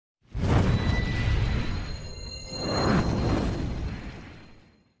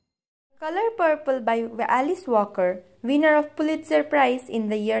Color Purple by Alice Walker, winner of Pulitzer Prize in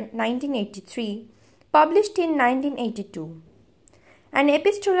the year 1983, published in 1982. An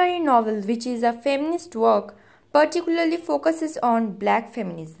epistolary novel which is a feminist work particularly focuses on black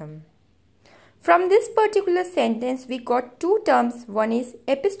feminism. From this particular sentence we got two terms, one is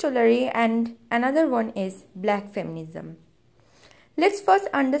epistolary and another one is black feminism. Let's first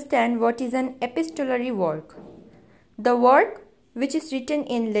understand what is an epistolary work. The work which is written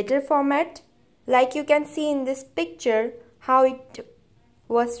in letter format, like you can see in this picture how it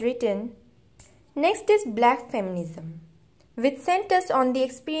was written. Next is black feminism, which centers on the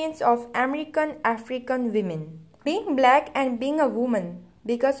experience of American African women, being black and being a woman,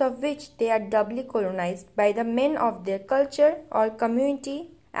 because of which they are doubly colonized by the men of their culture or community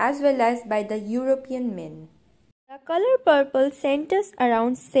as well as by the European men. The Color Purple centers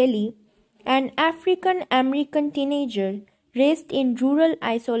around Sally, an African American teenager raised in rural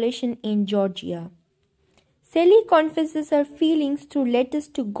isolation in Georgia. Sally confesses her feelings through letters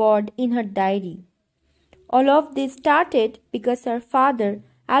to God in her diary. All of this started because her father,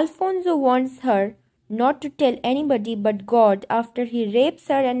 Alfonso, wants her not to tell anybody but God after he rapes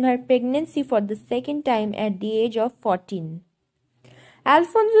her and her pregnancy for the second time at the age of 14.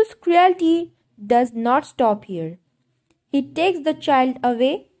 Alfonso's cruelty does not stop here. He takes the child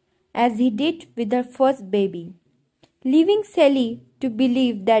away as he did with her first baby, leaving Sally to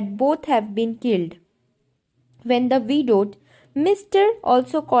believe that both have been killed. When the widowed Mr.,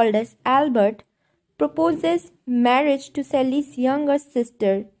 also called as Albert, proposes marriage to Sally's younger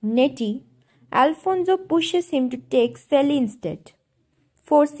sister, Nettie, Alfonso pushes him to take Sally instead,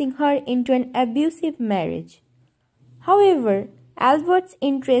 forcing her into an abusive marriage. However, Albert's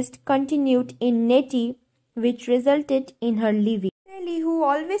interest continued in Nettie, which resulted in her leaving. Sally, who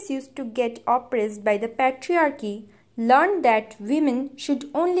always used to get oppressed by the patriarchy, learned that women should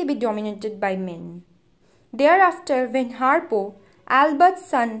only be dominated by men. Thereafter, when Harpo, Albert's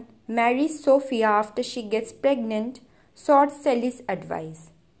son, marries Sophia after she gets pregnant, sought Sally's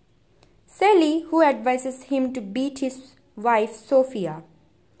advice. Sally, who advises him to beat his wife Sophia.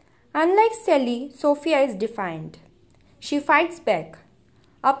 Unlike Sally, Sophia is defiant. She fights back.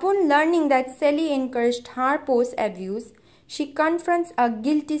 Upon learning that Sally encouraged Harpo's abuse, she confronts a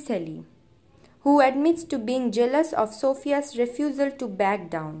guilty Sally, who admits to being jealous of Sophia's refusal to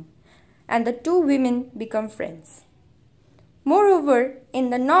back down, and the two women become friends. Moreover, in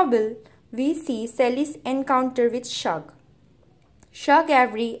the novel, we see Sally's encounter with Shug. Shug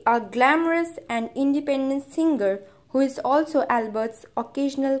Avery, a glamorous and independent singer who is also Albert's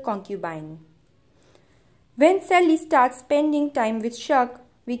occasional concubine. When Sally starts spending time with Shug,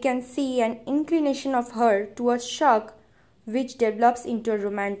 we can see an inclination of her towards Shug, which develops into a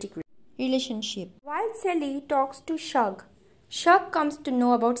romantic relationship. While Sally talks to Shug, Shug comes to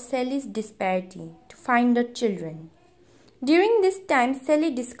know about Sally's disparity to find her children. During this time,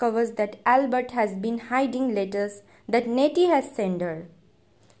 Sally discovers that Albert has been hiding letters that Nettie has sent her.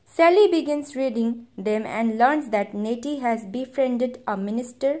 Sally begins reading them and learns that Nettie has befriended a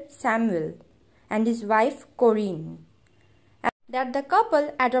minister, Samuel, and his wife, Corinne, and that the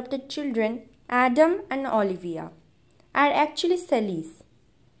couple adopted children, Adam and Olivia, are actually Sally's.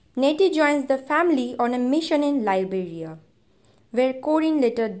 Nettie joins the family on a mission in Liberia, where Corinne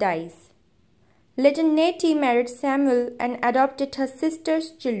later dies. Later, Nettie married Samuel and adopted her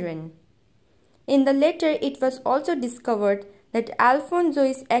sister's children. In the letter, it was also discovered that Alfonso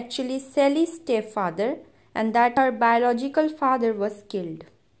is actually Sally's stepfather and that her biological father was killed.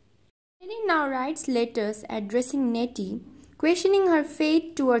 Sally now writes letters addressing Nettie, questioning her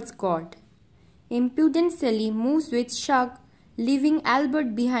faith towards God. Impudent Sally moves with Shug, leaving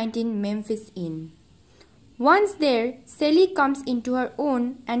Albert behind in Memphis Inn. Once there, Sally comes into her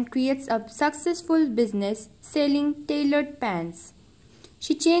own and creates a successful business selling tailored pants.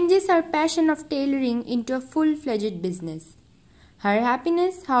 She changes her passion of tailoring into a full-fledged business. Her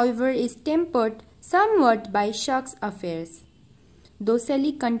happiness, however, is tempered somewhat by Shug's affairs, though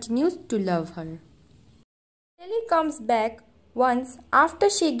Sally continues to love her. Sally comes back once after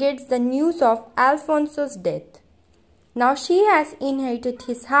she gets the news of Alfonso's death. Now she has inherited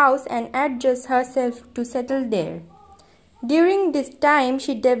his house and adjusts herself to settle there. During this time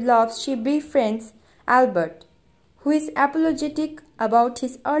she befriends Albert, who is apologetic about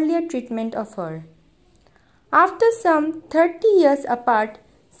his earlier treatment of her. After some 30 years apart,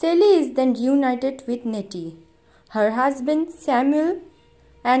 Sally is then reunited with Nettie, her husband Samuel,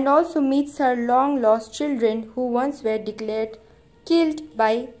 and also meets her long-lost children who once were declared killed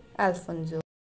by Alfonso.